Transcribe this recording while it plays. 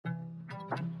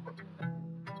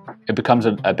it becomes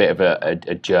a bit of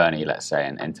a journey, let's say,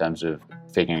 in terms of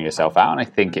figuring yourself out. And I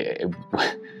think it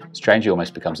strangely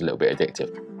almost becomes a little bit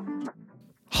addictive.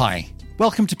 Hi,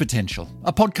 welcome to Potential,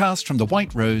 a podcast from the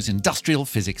White Rose Industrial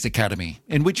Physics Academy,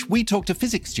 in which we talk to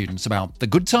physics students about the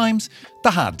good times,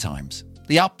 the hard times,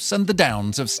 the ups and the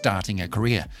downs of starting a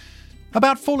career,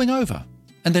 about falling over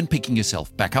and then picking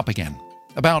yourself back up again,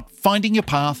 about finding your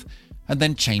path and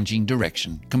then changing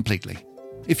direction completely.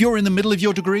 If you're in the middle of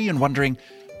your degree and wondering,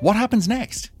 what happens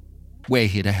next? We're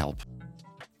here to help.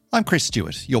 I'm Chris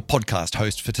Stewart, your podcast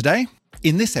host for today.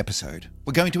 In this episode,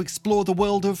 we're going to explore the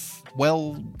world of,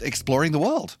 exploring the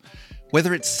world.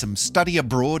 Whether it's some study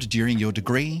abroad during your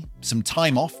degree, some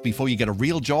time off before you get a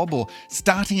real job, or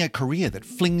starting a career that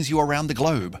flings you around the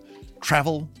globe,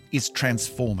 travel is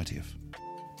transformative.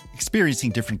 Experiencing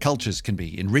different cultures can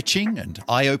be enriching and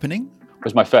eye-opening. It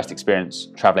was my first experience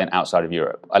travelling outside of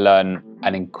Europe. I learned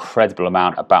an incredible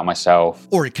amount about myself.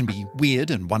 Or it can be weird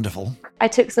and wonderful. I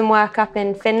took some work up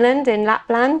in Finland, in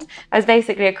Lapland. I was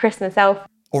basically a Christmas elf.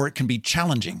 Or it can be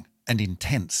challenging and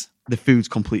intense. The food's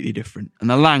completely different and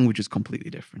the language is completely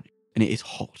different. And it is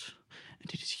hot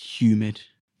and it is humid.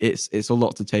 It's a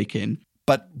lot to take in.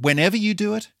 But whenever you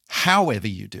do it, however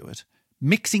you do it,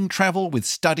 mixing travel with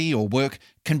study or work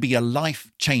can be a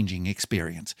life-changing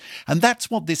experience. And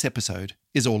that's what this episode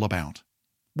is all about.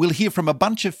 We'll hear from a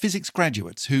bunch of physics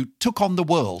graduates who took on the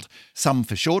world, some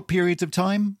for short periods of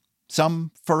time,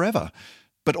 some forever.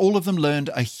 But all of them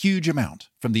learned a huge amount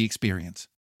from the experience.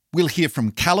 We'll hear from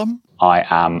Callum. I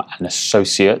am an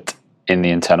associate in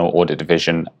the internal audit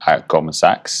division at Goldman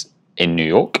Sachs in New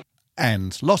York.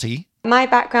 And Lottie. My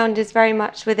background is very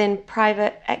much within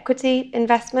private equity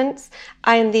investments.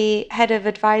 I am the head of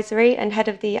advisory and head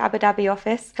of the Abu Dhabi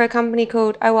office for a company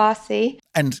called ORC.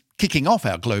 And kicking off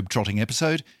our globe-trotting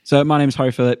episode... So my name is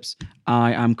Harry Phillips.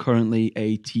 I am currently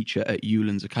a teacher at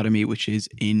Ewlands Academy, which is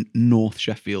in North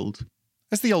Sheffield.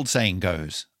 As the old saying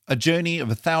goes, a journey of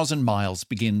 1,000 miles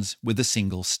begins with a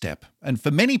single step. And for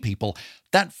many people,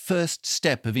 that first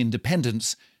step of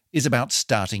independence is about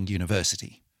starting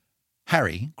university.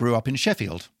 Harry grew up in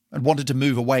Sheffield and wanted to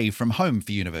move away from home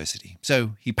for university,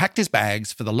 so he packed his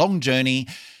bags for the long journey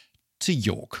to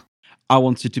York. I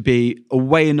wanted to be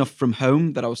away enough from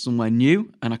home that I was somewhere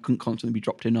new and I couldn't constantly be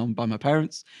dropped in on by my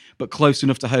parents, but close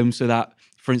enough to home so that,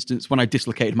 for instance, when I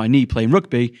dislocated my knee playing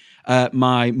rugby,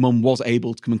 my mum was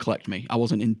able to come and collect me. I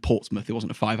wasn't in Portsmouth. It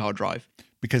wasn't a 5-hour drive.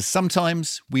 Because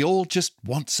sometimes we all just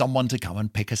want someone to come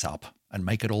and pick us up and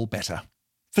make it all better.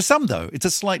 For some, though, it's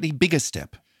a slightly bigger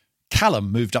step.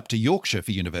 Callum moved up to Yorkshire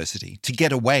for university to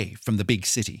get away from the big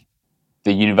city.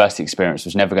 The university experience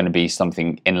was never going to be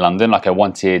something in London. Like I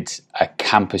wanted a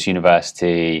campus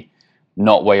university,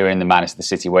 not where you're in the madness of the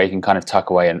city, where you can kind of tuck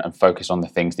away and focus on the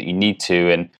things that you need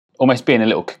to and almost be in a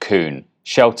little cocoon,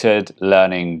 sheltered,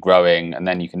 learning, growing, and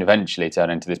then you can eventually turn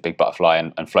into this big butterfly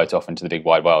and float off into the big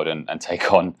wide world and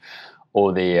take on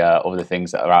all the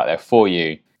things that are out there for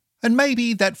you. And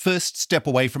maybe that first step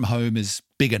away from home is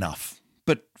big enough.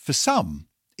 But for some,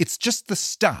 it's just the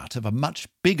start of a much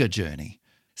bigger journey.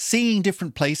 Seeing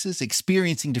different places,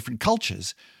 experiencing different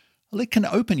cultures, well, it can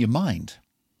open your mind.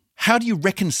 How do you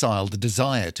reconcile the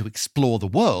desire to explore the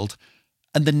world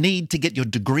and the need to get your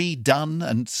degree done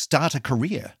and start a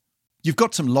career? You've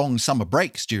got some long summer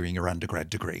breaks during your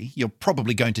undergrad degree. You're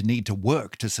probably going to need to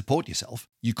work to support yourself.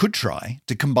 You could try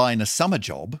to combine a summer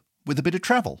job with a bit of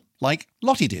travel, like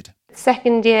Lottie did.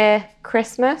 Second year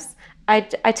Christmas,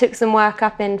 I took some work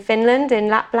up in Finland, in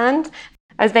Lapland.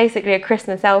 I was basically a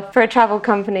Christmas elf for a travel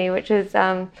company, which was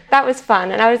that was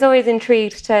fun. And I was always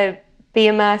intrigued to be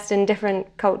immersed in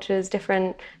different cultures,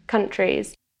 different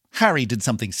countries. Harry did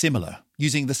something similar,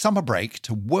 using the summer break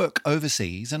to work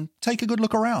overseas and take a good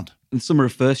look around. In the summer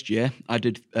of first year, I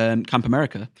did Camp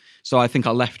America. So I think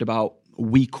I left about a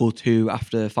week or two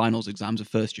after finals exams of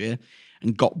first year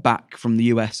and got back from the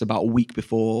US about a week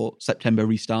before September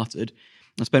restarted.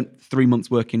 I spent 3 months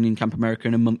working in Camp America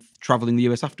and a month traveling the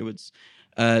US afterwards.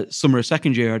 Summer of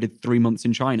second year, I did 3 months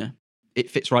in China. It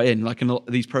fits right in. Like,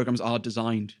 these programs are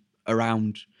designed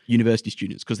around university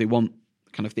students because they want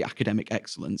kind of the academic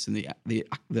excellence and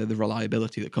the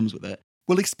reliability that comes with it.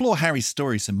 We'll explore Harry's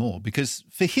story some more because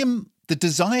for him, the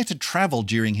desire to travel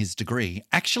during his degree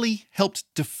actually helped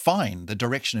define the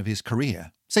direction of his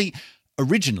career. See,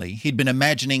 originally he'd been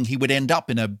imagining he would end up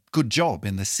in a good job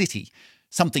in the city,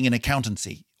 something in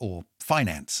accountancy or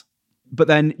finance. But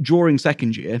then during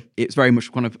second year, it's very much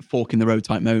kind of a fork in the road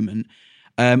type moment.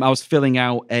 I was filling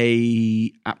out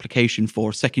a application for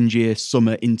a second year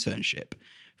summer internship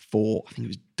for, I think it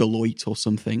was Deloitte or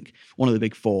something, one of the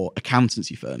big four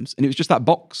accountancy firms. And it was just that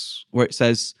box where it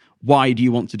says, Why do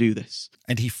you want to do this?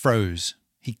 And he froze.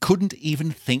 He couldn't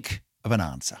even think of an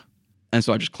answer. And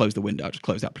so I just closed the window, I just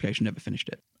closed the application, never finished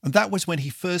it. And that was when he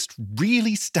first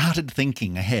really started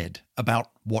thinking ahead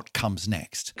about what comes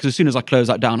next. Because as soon as I closed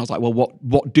that down, I was like, well,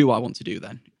 what do I want to do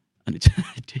then? And it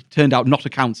turned out not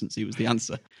accountancy was the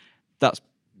answer. That's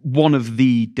one of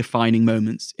the defining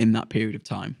moments in that period of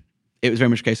time. It was very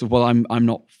much a case of, well, I'm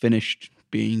not finished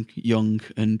being young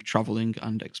and travelling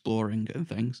and exploring and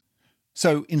things.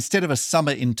 So instead of a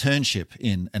summer internship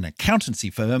in an accountancy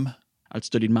firm, I'd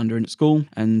studied Mandarin at school,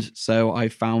 and so I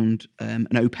found an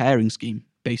au pairing scheme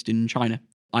based in China.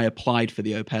 I applied for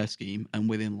the au pair scheme, and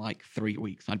within like 3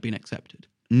 weeks, I'd been accepted.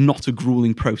 Not a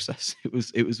grueling process. It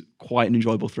was quite an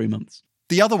enjoyable 3 months.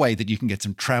 the other way that you can get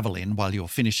some travel in while you're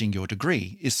finishing your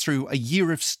degree is through a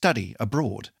year of study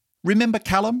abroad. Remember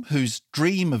Callum, whose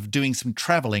dream of doing some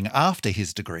travelling after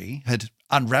his degree had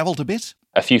unravelled a bit?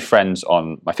 A few friends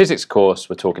on my physics course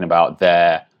were talking about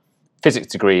their physics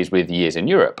degrees with years in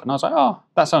Europe. And I was like, oh,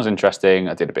 that sounds interesting.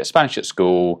 I did a bit of Spanish at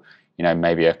school. You know,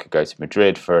 maybe I could go to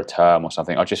Madrid for a term or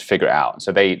something. I'll just figure it out.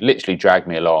 So they literally dragged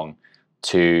me along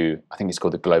to, I think it's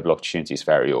called the Global Opportunities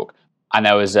Fair at York. And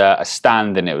there was a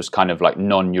stand, and it was kind of like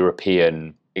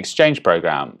non-European exchange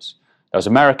programs. There was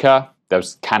America, there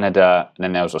was Canada, and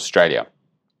then there was Australia.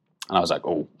 And I was like,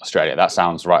 oh, Australia, that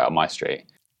sounds right up my street.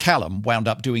 Callum wound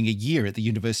up doing a year at the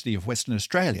University of Western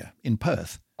Australia in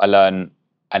Perth. I learned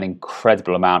an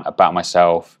incredible amount about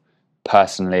myself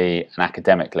personally and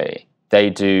academically. They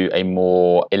do a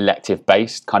more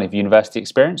elective-based kind of university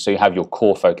experience. So you have your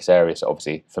core focus areas,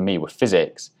 obviously, for me, were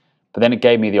physics. But then it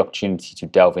gave me the opportunity to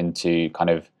delve into kind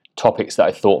of topics that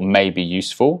I thought may be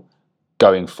useful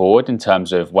going forward in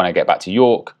terms of when I get back to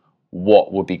York,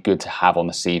 what would be good to have on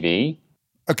the CV.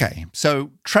 Okay,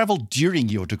 so travel during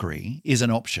your degree is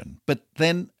an option, but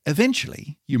then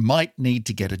eventually you might need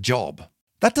to get a job.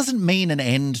 That doesn't mean an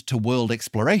end to world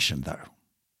exploration, though.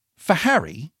 For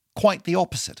Harry, quite the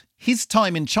opposite. His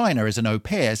time in China as an au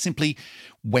pair simply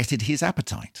whetted his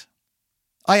appetite.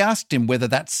 I asked him whether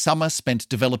that summer spent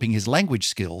developing his language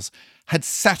skills had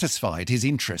satisfied his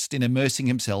interest in immersing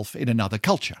himself in another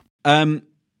culture.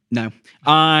 No.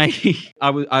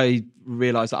 I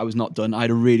realised that I was not done. I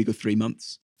had a really good 3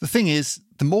 months. The thing is,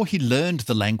 the more he learned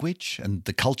the language and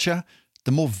the culture,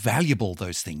 the more valuable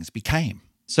those things became.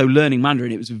 So learning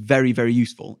Mandarin, it was very, very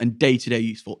useful and day-to-day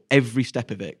useful, every step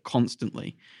of it,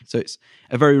 constantly. So it's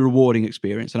a very rewarding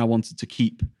experience, and I wanted to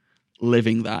keep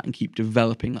living that and keep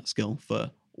developing that skill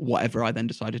for whatever I then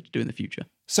decided to do in the future.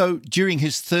 So during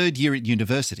his third year at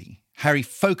university, Harry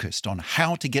focused on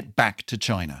how to get back to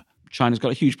China. China's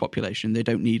got a huge population. They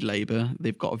don't need labour.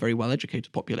 They've got a very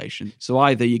well-educated population. So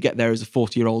either you get there as a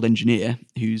 40-year-old engineer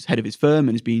who's head of his firm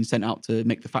and is being sent out to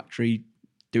make the factory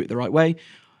do it the right way,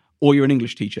 or you're an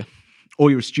English teacher,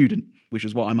 or you're a student, which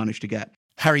is what I managed to get.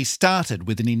 Harry started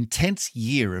with an intense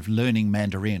year of learning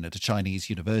Mandarin at a Chinese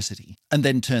university, and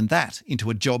then turned that into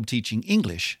a job teaching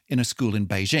English in a school in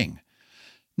Beijing.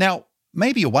 Now,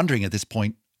 maybe you're wondering at this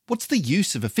point, what's the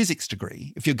use of a physics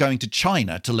degree if you're going to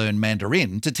China to learn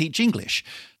Mandarin to teach English?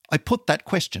 I put that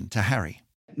question to Harry.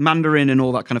 Mandarin and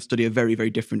all that kind of study are very,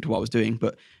 very different to what I was doing.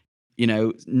 But, you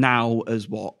know, now as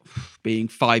being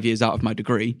 5 years out of my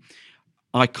degree,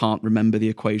 I can't remember the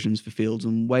equations for fields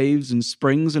and waves and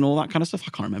springs and all that kind of stuff.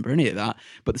 I can't remember any of that.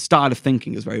 But the style of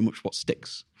thinking is very much what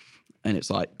sticks. And it's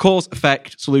like cause,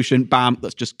 effect, solution, bam,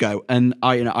 let's just go. And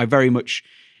I very much,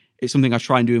 it's something I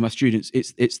try and do with my students.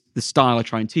 It's the style I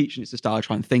try and teach, and it's the style I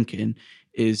try and think in,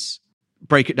 is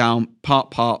break it down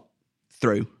part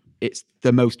through. It's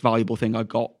the most valuable thing I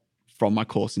got from my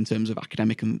course in terms of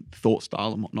academic and thought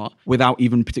style and whatnot, without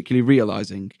even particularly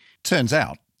realising. Turns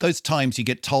out, those times you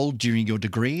get told during your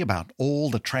degree about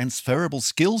all the transferable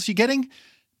skills you're getting,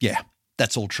 yeah,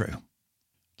 that's all true.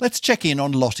 Let's check in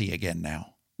on Lottie again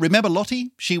now. Remember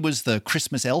Lottie? She was the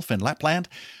Christmas elf in Lapland.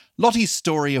 Lottie's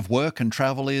story of work and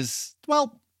travel is,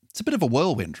 well, it's a bit of a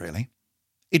whirlwind, really.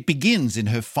 It begins in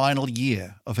her final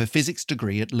year of her physics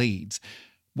degree at Leeds,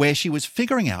 where she was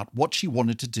figuring out what she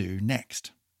wanted to do next.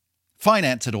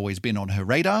 Finance had always been on her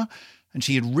radar, and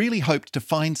she had really hoped to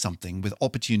find something with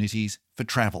opportunities for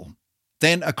travel.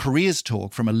 Then a careers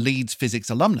talk from a Leeds physics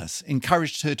alumnus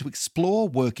encouraged her to explore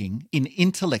working in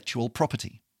intellectual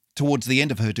property. Towards the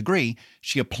end of her degree,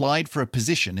 she applied for a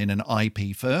position in an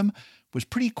IP firm, was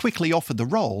pretty quickly offered the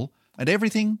role, and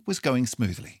everything was going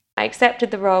smoothly. I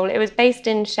accepted the role. It was based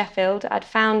in Sheffield. I'd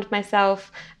found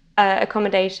myself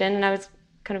accommodation, and I was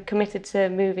kind of committed to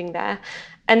moving there.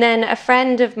 And then a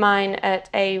friend of mine at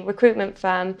a recruitment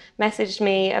firm messaged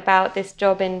me about this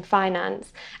job in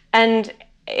finance. And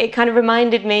it kind of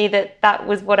reminded me that that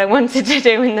was what I wanted to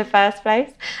do in the first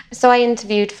place. So I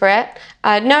interviewed for it,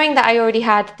 knowing that I already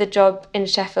had the job in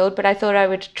Sheffield, but I thought I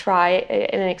would try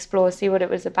and explore, see what it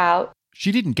was about.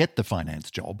 She didn't get the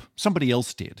finance job. Somebody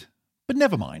else did. But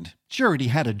never mind. She already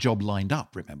had a job lined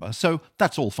up, remember? So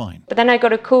that's all fine. But then I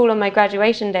got a call on my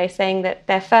graduation day saying that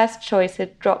their first choice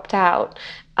had dropped out,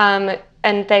 and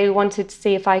they wanted to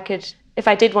see if I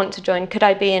did want to join, could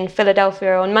I be in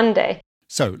Philadelphia on Monday?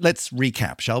 So let's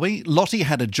recap, shall we? Lottie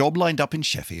had a job lined up in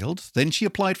Sheffield, then she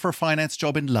applied for a finance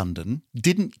job in London,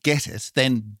 didn't get it,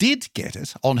 then did get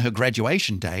it on her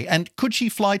graduation day, and could she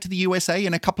fly to the USA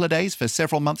in a couple of days for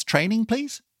several months training,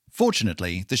 please?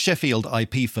 Fortunately, the Sheffield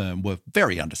IP firm were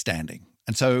very understanding,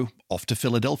 and so off to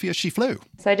Philadelphia she flew.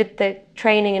 So I did the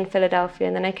training in Philadelphia,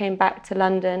 and then I came back to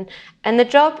London, and the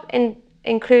job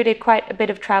included quite a bit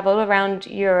of travel around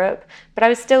Europe, but I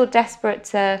was still desperate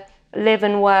to live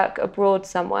and work abroad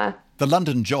somewhere. The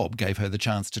London job gave her the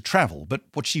chance to travel, but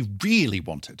what she really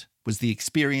wanted was the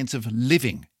experience of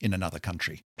living in another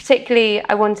country. Particularly,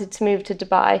 I wanted to move to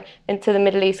Dubai, into the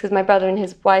Middle East, because my brother and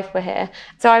his wife were here.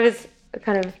 So I was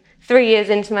kind of 3 years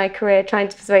into my career trying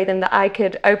to persuade them that I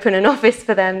could open an office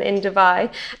for them in Dubai,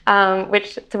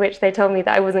 to which they told me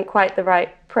that I wasn't quite the right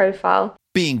profile.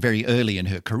 Being very early in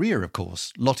her career, of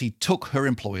course, Lottie took her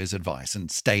employer's advice and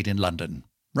stayed in London.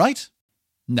 Right?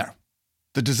 No.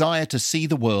 The desire to see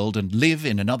the world and live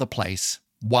in another place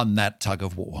won that tug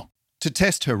of war. To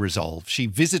test her resolve, she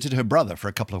visited her brother for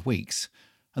a couple of weeks,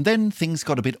 and then things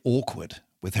got a bit awkward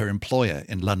with her employer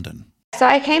in London. So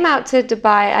I came out to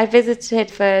Dubai, I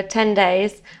visited for 10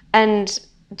 days, and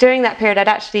during that period I'd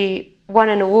actually won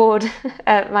an award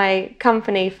at my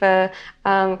company for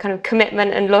kind of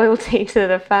commitment and loyalty to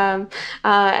the firm.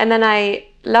 And then I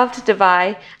loved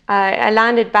Dubai. I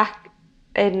landed back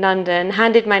in London,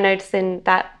 handed my notice in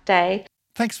that day.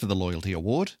 Thanks for the loyalty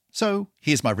award. So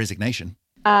here's my resignation.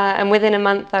 And within a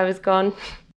month I was gone.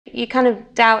 You kind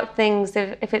of doubt things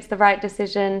if it's the right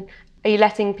decision. Are you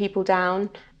letting people down?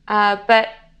 But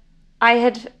I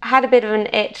had a bit of an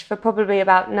itch for probably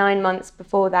about 9 months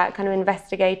before that, kind of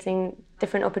investigating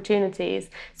different opportunities.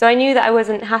 So I knew that I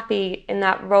wasn't happy in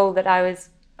that role that I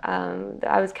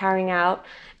was carrying out,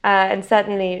 and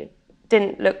certainly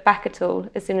didn't look back at all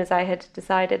as soon as I had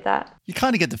decided that. You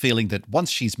kind of get the feeling that once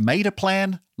she's made a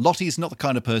plan, Lottie's not the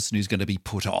kind of person who's going to be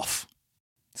put off.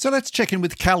 So let's check in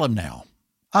with Callum now.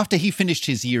 After he finished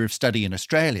his year of study in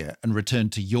Australia and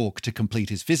returned to York to complete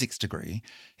his physics degree,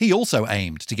 he also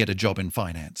aimed to get a job in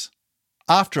finance.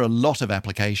 After a lot of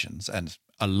applications and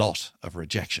a lot of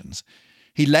rejections,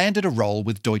 he landed a role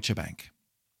with Deutsche Bank.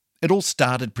 It all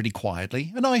started pretty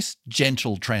quietly, a nice,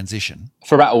 gentle transition.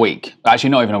 For about a week, actually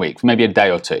not even a week, for maybe a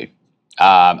day or two.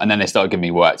 And then they started giving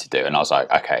me work to do. And I was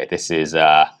like, okay, this is,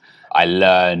 I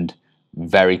learned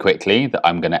very quickly that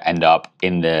I'm going to end up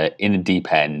in the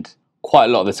deep end quite a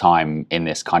lot of the time in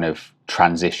this kind of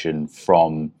transition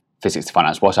from physics to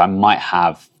finance. Whilst I might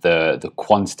have the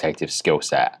quantitative skill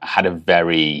set, I had a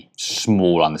very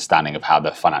small understanding of how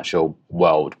the financial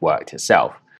world worked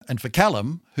itself. And for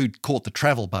Callum, who'd caught the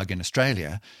travel bug in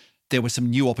Australia, there were some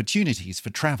new opportunities for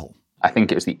travel. I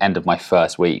think it was the end of my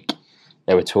first week.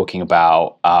 They were talking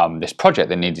about this project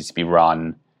that needed to be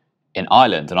run in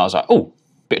Ireland. And I was like, oh,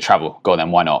 bit of travel, go on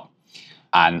then, why not?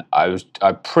 And I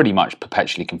pretty much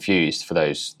perpetually confused for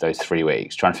those 3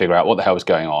 weeks, trying to figure out what the hell was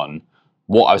going on,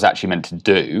 what I was actually meant to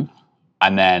do,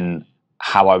 and then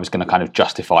how I was going to kind of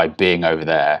justify being over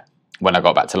there when I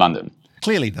got back to London.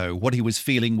 Clearly, though, what he was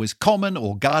feeling was common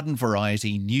or garden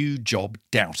variety new job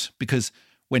doubt, because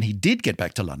when he did get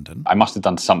back to London... I must have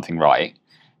done something right,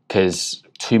 because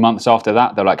 2 months after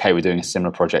that, they're like, hey, we're doing a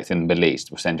similar project in the Middle East.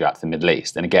 We'll send you out to the Middle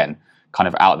East. And again, kind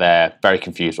of out there, very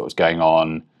confused what was going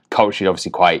on. Culturally,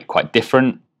 obviously quite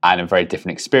different and a very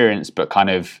different experience, but kind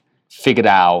of figured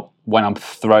out when I'm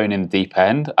thrown in the deep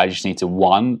end, I just need to,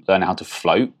 one, learn how to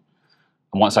float.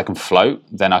 And once I can float,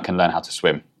 then I can learn how to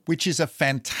swim. Which is a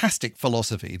fantastic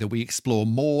philosophy that we explore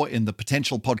more in the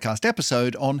Potential podcast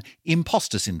episode on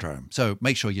imposter syndrome. So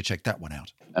make sure you check that one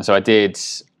out. And so I did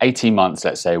 18 months,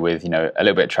 let's say, with, a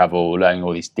little bit of travel, learning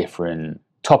all these different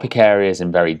topic areas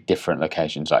in very different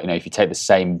locations. Like, if you take the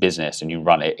same business and you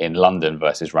run it in London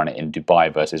versus run it in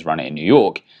Dubai versus run it in New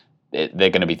York, they're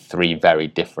going to be three very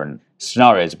different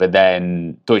scenarios. But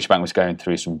then Deutsche Bank was going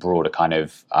through some broader kind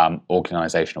of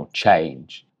organizational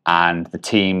change. And the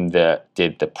team that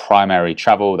did the primary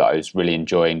travel that I was really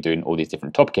enjoying doing all these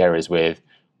different topic areas with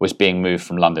was being moved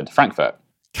from London to Frankfurt.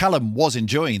 Callum was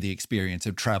enjoying the experience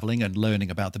of travelling and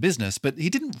learning about the business, but he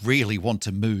didn't really want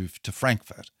to move to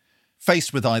Frankfurt.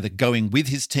 Faced with either going with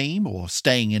his team or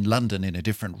staying in London in a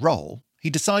different role, he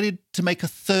decided to make a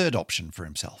third option for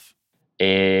himself.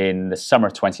 In the summer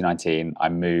of 2019, I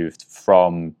moved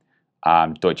from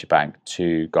Deutsche Bank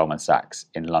to Goldman Sachs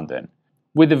in London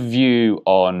with a view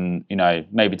on,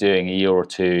 maybe doing a year or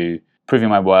two, proving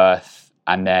my worth,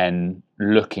 and then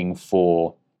looking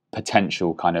for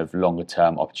potential kind of longer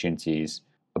term opportunities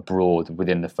abroad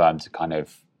within the firm to kind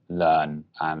of learn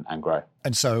and grow.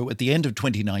 And so at the end of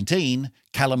 2019,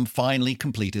 Callum finally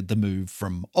completed the move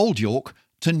from Old York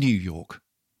to New York.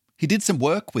 He did some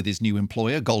work with his new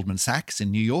employer, Goldman Sachs,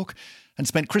 in New York, and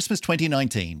spent Christmas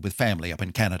 2019 with family up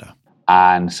in Canada.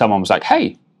 And someone was like,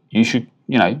 hey, you should,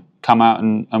 come out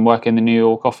and work in the New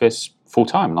York office full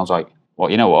time. And I was like,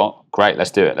 well, you know what? Great, let's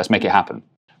do it. Let's make it happen.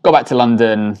 Got back to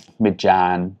London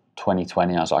mid-Jan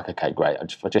 2020. I was like, okay, great.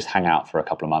 I'll just hang out for a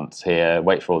couple of months here,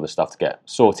 wait for all this stuff to get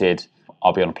sorted.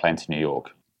 I'll be on a plane to New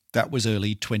York. That was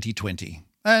early 2020.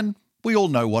 And we all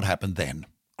know what happened then.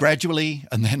 Gradually,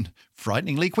 and then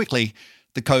frighteningly quickly,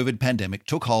 the COVID pandemic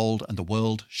took hold and the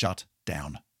world shut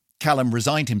down. Callum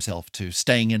resigned himself to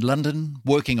staying in London,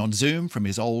 working on Zoom from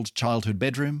his old childhood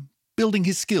bedroom, building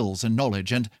his skills and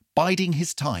knowledge and biding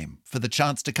his time for the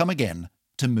chance to come again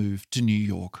to move to New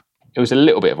York. It was a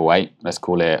little bit of a wait, let's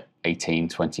call it 18,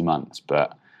 20 months,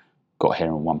 but got here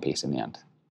in one piece in the end.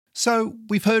 So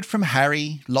we've heard from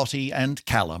Harry, Lottie and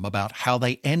Callum about how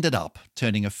they ended up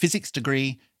turning a physics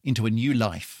degree into a new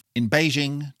life in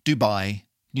Beijing, Dubai,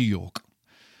 New York.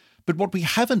 But what we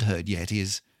haven't heard yet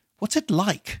is, what's it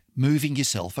like moving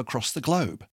yourself across the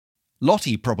globe?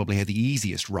 Lottie probably had the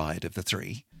easiest ride of the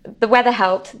three. The weather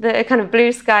helped, the kind of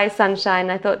blue sky,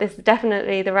 sunshine. I thought this is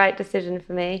definitely the right decision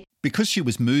for me. Because she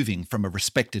was moving from a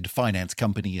respected finance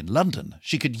company in London,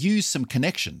 she could use some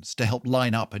connections to help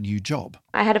line up a new job.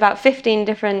 I had about 15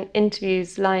 different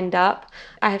interviews lined up.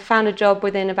 I found a job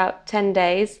within about 10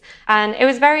 days. And it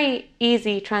was very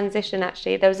easy transition,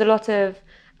 actually. There was a lot of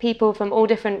people from all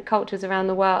different cultures around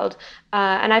the world.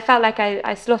 And I felt like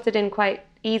I slotted in quite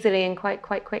easily and quite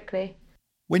quickly.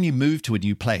 When you move to a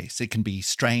new place, it can be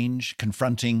strange,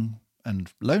 confronting,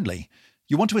 and lonely.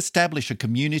 You want to establish a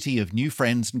community of new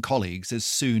friends and colleagues as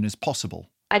soon as possible.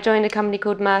 I joined a company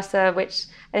called Mercer, which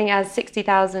I think has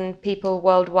 60,000 people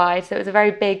worldwide. So it was a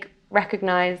very big,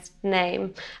 recognised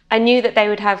name. I knew that they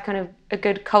would have kind of a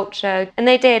good culture, and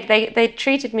they did. They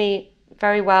treated me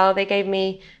very well. They gave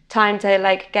me time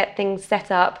to get things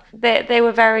set up. They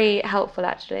were very helpful,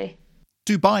 actually.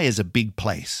 Dubai is a big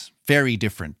place, very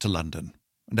different to London.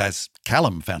 And as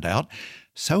Callum found out,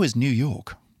 so is New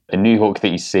York. The New York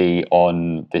that you see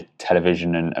on the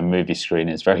television and movie screen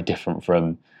is very different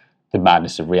from the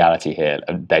madness of reality here,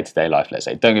 of day-to-day life, let's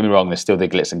say. Don't get me wrong, there's still the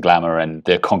glitz and glamour and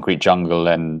the concrete jungle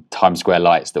and Times Square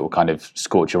lights that will kind of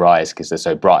scorch your eyes because they're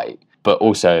so bright. But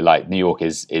also, New York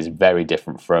is very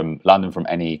different from London, from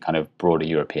any kind of broader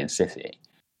European city.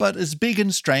 But as big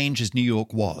and strange as New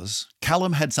York was,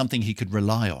 Callum had something he could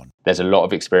rely on. There's a lot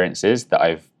of experiences that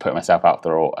I've put myself out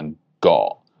there and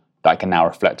got that I can now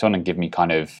reflect on and give me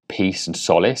kind of peace and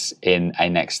solace in a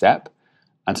next step.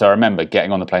 And so I remember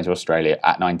getting on the plane to Australia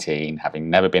at 19, having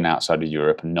never been outside of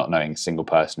Europe and not knowing a single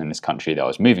person in this country that I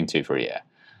was moving to for a year.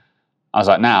 I was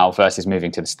like, now versus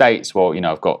moving to the States, well,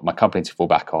 I've got my company to fall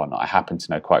back on. I happen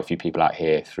to know quite a few people out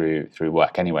here through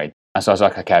work anyway. And so I was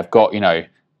like, okay, I've got,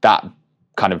 that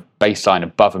kind of baseline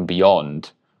above and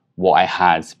beyond what I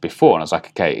had before. And I was like,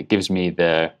 okay, it gives me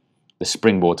the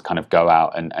springboard to kind of go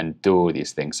out and do all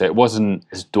these things. So it wasn't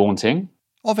as daunting.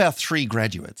 Of our three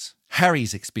graduates,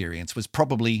 Harry's experience was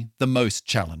probably the most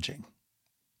challenging.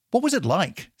 What was it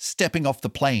like stepping off the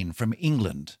plane from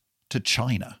England to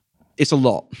China? It's a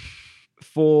lot.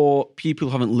 For people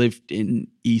who haven't lived in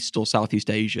East or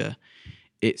Southeast Asia,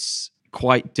 it's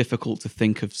quite difficult to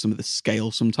think of some of the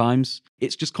scale sometimes.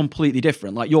 It's just completely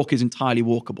different. York is entirely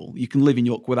walkable. You can live in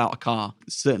York without a car.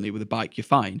 Certainly with a bike, you're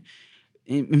fine.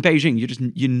 In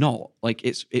Beijing, you're not.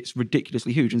 It's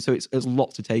ridiculously huge. And so there's a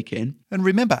lot to take in. And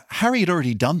remember, Harry had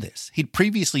already done this. He'd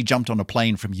previously jumped on a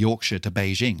plane from Yorkshire to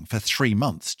Beijing for 3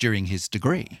 months during his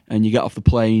degree. And you get off the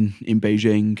plane in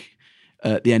Beijing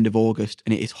at the end of August,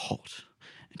 and it is hot.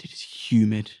 And it is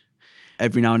humid.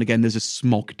 Every now and again, there's a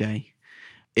smog day.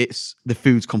 The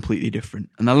food's completely different,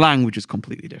 and the language is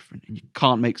completely different, and you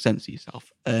can't make sense of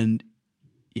yourself. And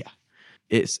yeah,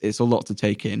 it's a lot to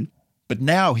take in. But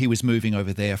now he was moving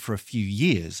over there for a few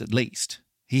years at least.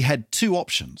 He had two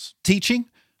options, teaching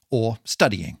or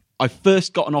studying. I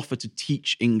first got an offer to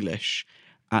teach English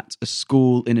at a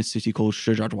school in a city called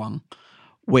Shijiazhuang,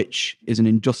 which is an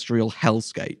industrial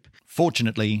hellscape.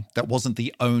 Fortunately, that wasn't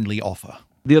the only offer.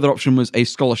 The other option was a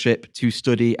scholarship to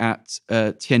study at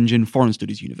Tianjin Foreign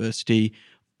Studies University,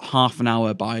 half an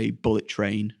hour by bullet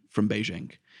train from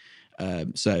Beijing.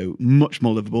 So much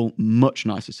more livable, much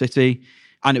nicer city.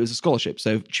 And it was a scholarship,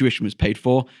 so tuition was paid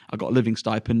for. I got a living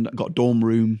stipend, I got a dorm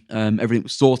room, everything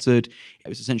was sorted. It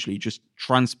was essentially just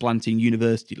transplanting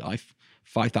university life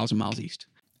 5,000 miles east.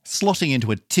 Slotting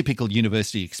into a typical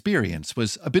university experience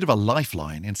was a bit of a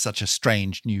lifeline in such a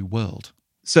strange new world.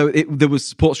 So there was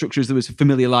support structures, there was a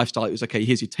familiar lifestyle. It was, okay,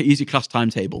 here's your class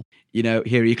timetable. Here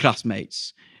are your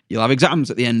classmates. You'll have exams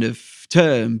at the end of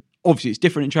term. Obviously, it's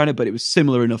different in China, but it was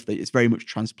similar enough that it's very much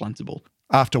transplantable.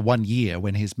 After 1 year,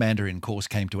 when his Mandarin course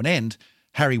came to an end,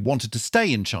 Harry wanted to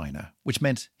stay in China, which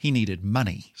meant he needed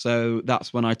money. So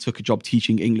that's when I took a job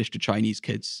teaching English to Chinese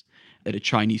kids at a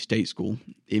Chinese state school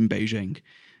in Beijing.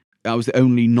 I was the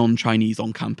only non-Chinese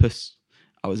on campus.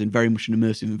 I was in very much an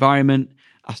immersive environment.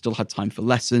 I still had time for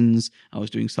lessons. I was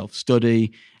doing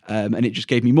self-study. And it just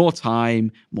gave me more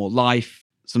time, more life,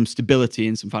 some stability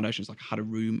and some foundations. Like I had a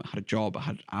room, I had a job, I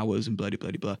had hours and blah,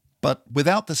 blah, blah. But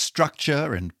without the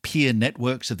structure and peer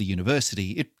networks of the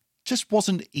university, it just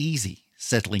wasn't easy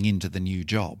settling into the new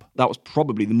job. That was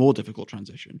probably the more difficult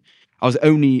transition. I was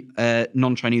only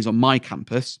non-Chinese on my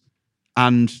campus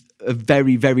and a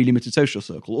very, very limited social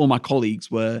circle. All my colleagues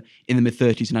were in the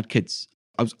mid-30s and had kids.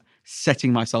 I was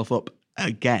setting myself up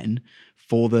again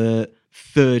for the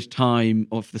third time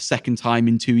or the second time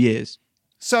in 2 years.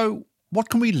 So what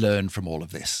can we learn from all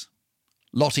of this?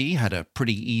 Lottie had a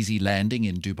pretty easy landing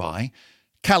in Dubai.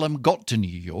 Callum got to New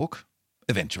York,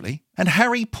 eventually. And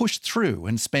Harry pushed through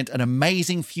and spent an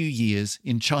amazing few years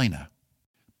in China.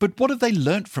 But what have they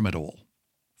learnt from it all?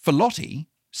 For Lottie,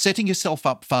 setting yourself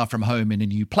up far from home in a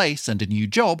new place and a new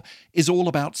job is all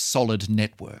about solid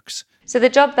networks. So the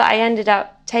job that I ended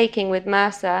up taking with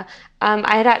Mercer,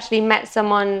 I had actually met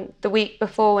someone the week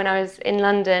before when I was in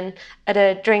London at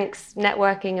a drinks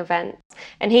networking event.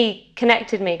 And he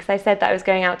connected me because I said that I was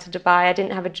going out to Dubai. I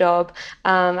didn't have a job.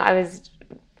 I was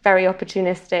very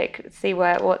opportunistic, see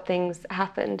what things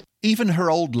happened. Even her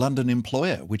old London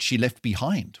employer, which she left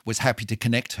behind, was happy to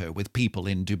connect her with people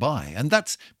in Dubai. And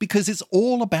that's because it's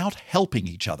all about helping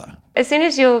each other. As soon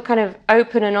as you're kind of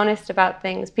open and honest about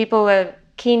things, people are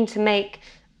keen to make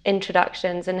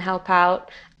introductions and help out.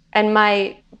 And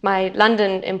my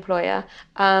London employer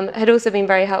had also been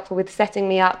very helpful with setting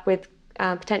me up with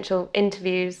potential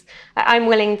interviews. I'm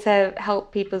willing to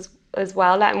help people as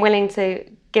well. I'm willing to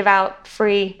give out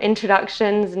free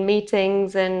introductions and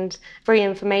meetings and free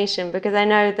information because I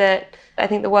know that I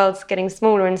think the world's getting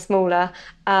smaller and smaller,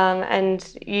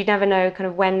 and you never know kind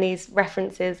of when these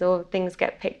references or things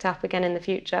get picked up again in the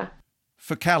future.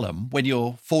 For Callum, when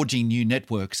you're forging new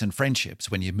networks and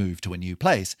friendships when you move to a new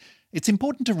place, it's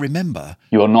important to remember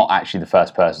you're not actually the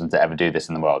first person to ever do this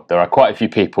in the world. There are quite a few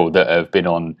people that have been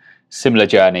on similar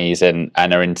journeys and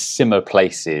are in similar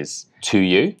places to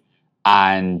you.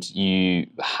 And you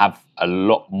have a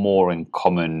lot more in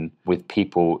common with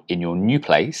people in your new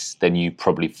place than you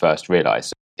probably first realised.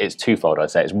 So it's twofold,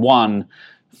 I'd say. It's one,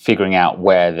 figuring out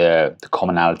where the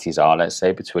commonalities are, let's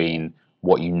say, between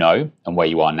what you know and where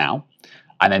you are now.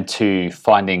 And then two,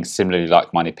 finding similarly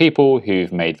like-minded people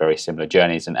who've made very similar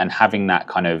journeys and having that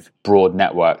kind of broad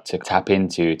network to tap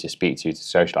into, to speak to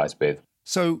socialise with.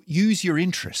 So use your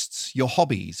interests, your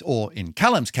hobbies, or in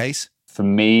Callum's case, for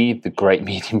me, the great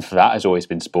medium for that has always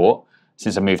been sport.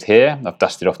 Since I moved here, I've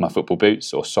dusted off my football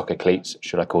boots, or soccer cleats,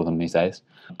 should I call them these days,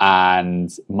 and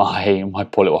my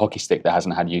poor little hockey stick that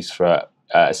hasn't had use for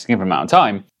a significant amount of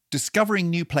time. Discovering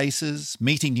new places,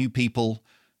 meeting new people,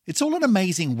 it's all an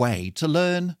amazing way to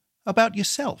learn about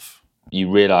yourself.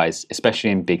 You realise,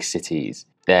 especially in big cities,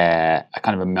 they're a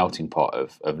kind of a melting pot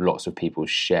of lots of people's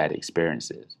shared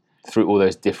experiences. Through all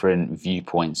those different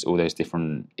viewpoints, all those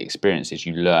different experiences,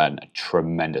 you learn a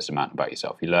tremendous amount about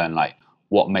yourself. You learn like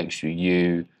what makes you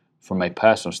you from a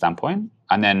personal standpoint.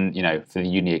 And then, for the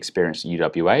uni experience at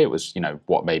UWA, it was,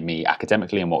 what made me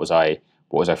academically and what was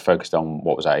I focused on,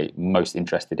 what was I most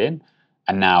interested in.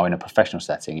 And now in a professional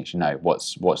setting, it's,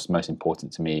 what's most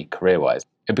important to me career-wise.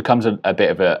 It becomes a bit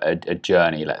of a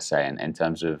journey, let's say, in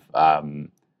terms of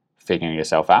figuring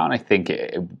yourself out. And I think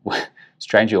it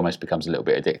strangely almost becomes a little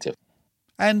bit addictive.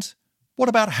 And what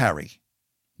about Harry?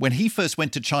 When he first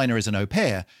went to China as an au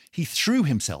pair, he threw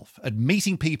himself at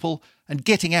meeting people and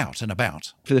getting out and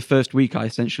about. For the first week, I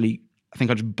just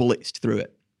blitzed through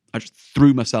it. I just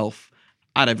threw myself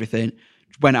at everything,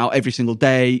 went out every single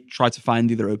day, tried to find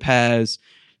the other au pairs,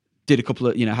 did a couple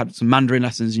of, had some Mandarin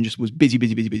lessons and just was busy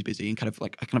and I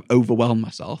kind of overwhelmed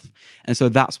myself. And so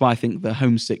that's why I think the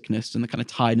homesickness and the kind of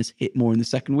tiredness hit more in the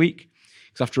second week.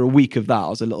 Because after a week of that, I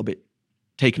was a little bit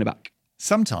taken aback.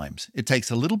 Sometimes it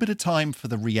takes a little bit of time for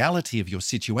the reality of your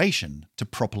situation to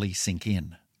properly sink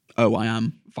in. Oh, I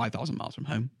am 5,000 miles from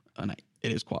home and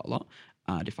It is quite a lot.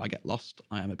 And if I get lost,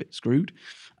 I am a bit screwed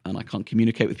and I can't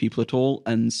communicate with people at all.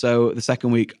 And so the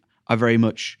second week, I very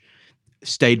much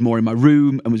stayed more in my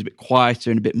room and was a bit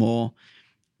quieter and a bit more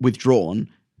withdrawn.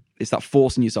 It's that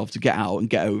forcing yourself to get out and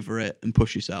get over it and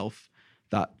push yourself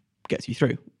that gets you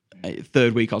through.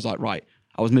 Third week, I was like, right,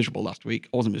 I was miserable last week.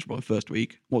 I wasn't miserable in first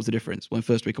week. What was the difference? Well, in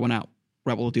first week, I went out.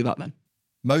 Right, well, we'll do that then.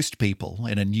 Most people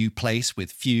in a new place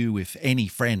with few, if any,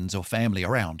 friends or family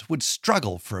around would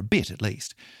struggle for a bit at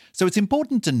least. So it's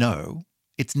important to know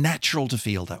it's natural to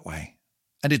feel that way.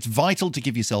 And it's vital to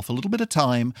give yourself a little bit of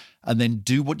time and then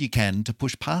do what you can to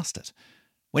push past it.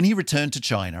 When he returned to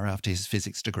China after his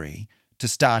physics degree to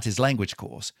start his language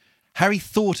course, Harry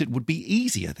thought it would be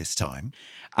easier this time.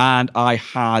 And I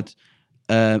had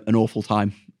an awful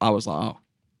time. I was like, oh,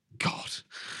 God,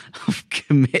 I've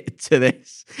committed to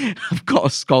this. I've got a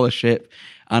scholarship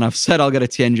and I've said I'll go to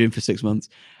Tianjin for 6 months.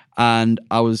 And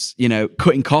I was,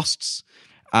 cutting costs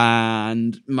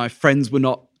and my friends were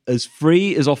not as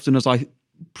free as often as I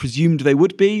presumed they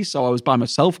would be. So I was by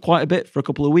myself quite a bit for a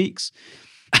couple of weeks.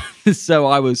 So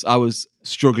I was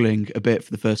struggling a bit for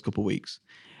the first couple of weeks.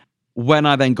 When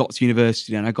I then got to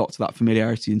university and I got to that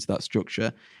familiarity into that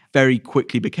structure, very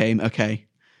quickly became, okay,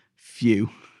 phew.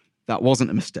 That wasn't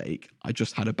a mistake. I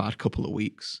just had a bad couple of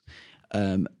weeks.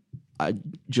 I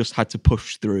just had to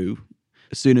push through.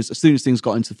 As soon as things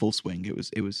got into full swing,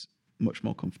 it was much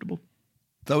more comfortable.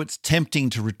 Though it's tempting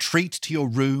to retreat to your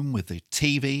room with the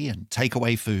TV and take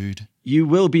away food. You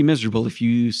will be miserable if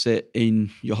you sit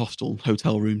in your hostel,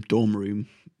 hotel room, dorm room,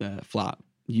 flat.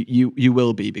 You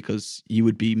will be, because you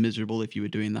would be miserable if you were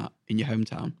doing that in your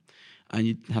hometown and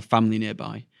you'd have family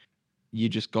nearby. You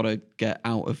just got to get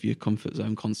out of your comfort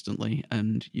zone constantly,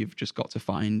 and you've just got to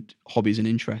find hobbies and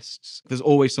interests. There's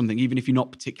always something, even if you're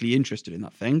not particularly interested in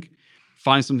that thing,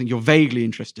 find something you're vaguely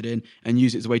interested in and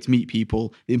use it as a way to meet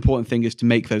people. The important thing is to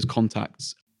make those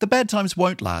contacts. The bad times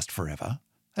won't last forever.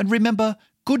 And remember,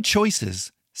 good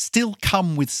choices still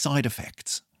come with side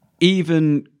effects.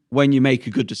 Even when you make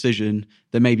a good decision,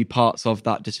 there may be parts of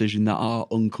that decision that are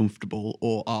uncomfortable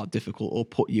or are difficult or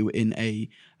put you in a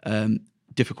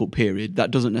difficult period. That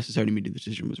doesn't necessarily mean the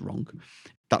decision was wrong.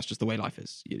 That's just the way life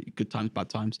is. Good times, bad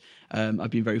times. I've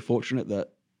been very fortunate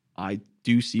that I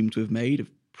do seem to have made a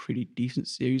pretty decent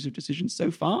series of decisions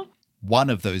so far. One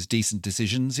of those decent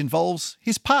decisions involves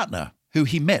his partner, who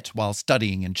he met while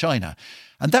studying in China.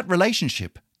 And that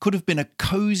relationship could have been a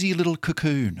cosy little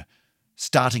cocoon.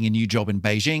 Starting a new job in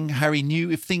Beijing, Harry knew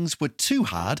if things were too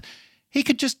hard, he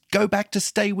could just go back to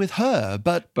stay with her,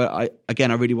 but I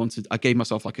gave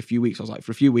myself like a few weeks. I was like,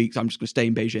 for a few weeks, I'm just going to stay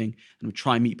in Beijing and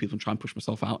try and meet people and try and push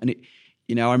myself out. And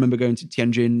I remember going to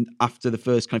Tianjin after the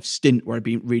first kind of stint where I'd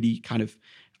been really kind of,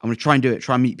 I'm going to try and do it,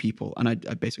 try and meet people. And I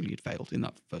basically had failed in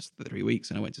that first 3 weeks.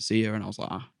 And I went to see her and I was like,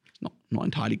 it's not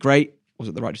entirely great. Was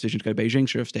it the right decision to go to Beijing?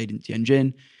 Should have stayed in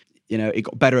Tianjin. It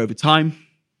got better over time.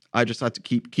 I just had to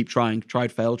keep trying.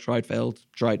 Tried, failed,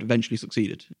 eventually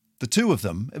succeeded. The two of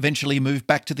them eventually moved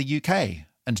back to the UK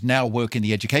and now work in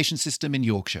the education system in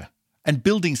Yorkshire. And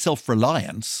building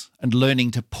self-reliance and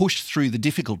learning to push through the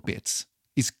difficult bits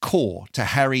is core to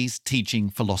Harry's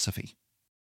teaching philosophy.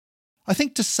 I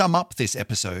think to sum up this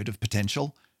episode of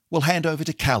Potential, we'll hand over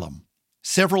to Callum,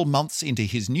 several months into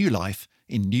his new life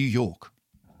in New York.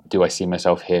 Do I see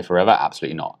myself here forever?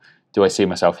 Absolutely not. Do I see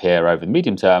myself here over the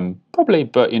medium term? Probably,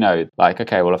 but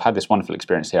okay, well, I've had this wonderful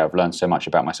experience here. I've learned so much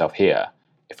about myself here.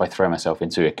 If I throw myself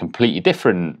into a completely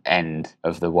different end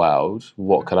of the world,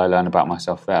 what could I learn about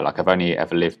myself there? Like, I've only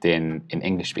ever lived in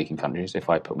English-speaking countries. If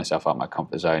I put myself out of my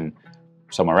comfort zone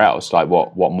somewhere else, like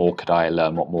what more could I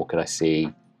learn? What more could I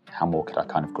see? How more could I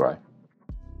kind of grow?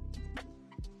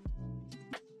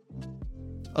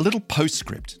 A little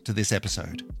postscript to this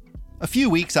episode. A few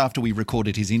weeks after we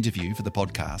recorded his interview for the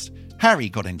podcast, Harry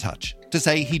got in touch to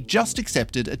say he'd just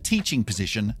accepted a teaching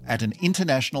position at an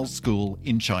international school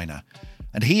in China,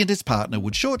 and he and his partner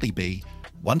would shortly be,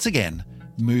 once again,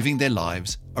 moving their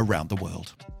lives around the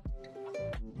world.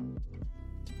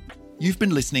 You've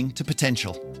been listening to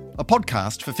Potential, a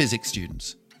podcast for physics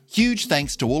students. Huge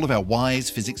thanks to all of our wise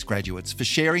physics graduates for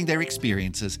sharing their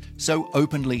experiences so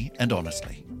openly and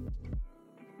honestly.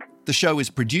 The show is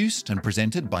produced and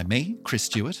presented by me, Chris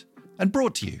Stewart, and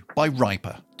brought to you by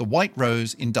RIPA, the White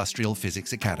Rose Industrial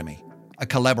Physics Academy, a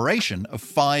collaboration of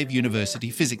 5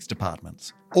 university physics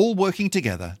departments, all working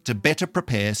together to better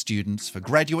prepare students for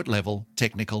graduate-level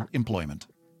technical employment.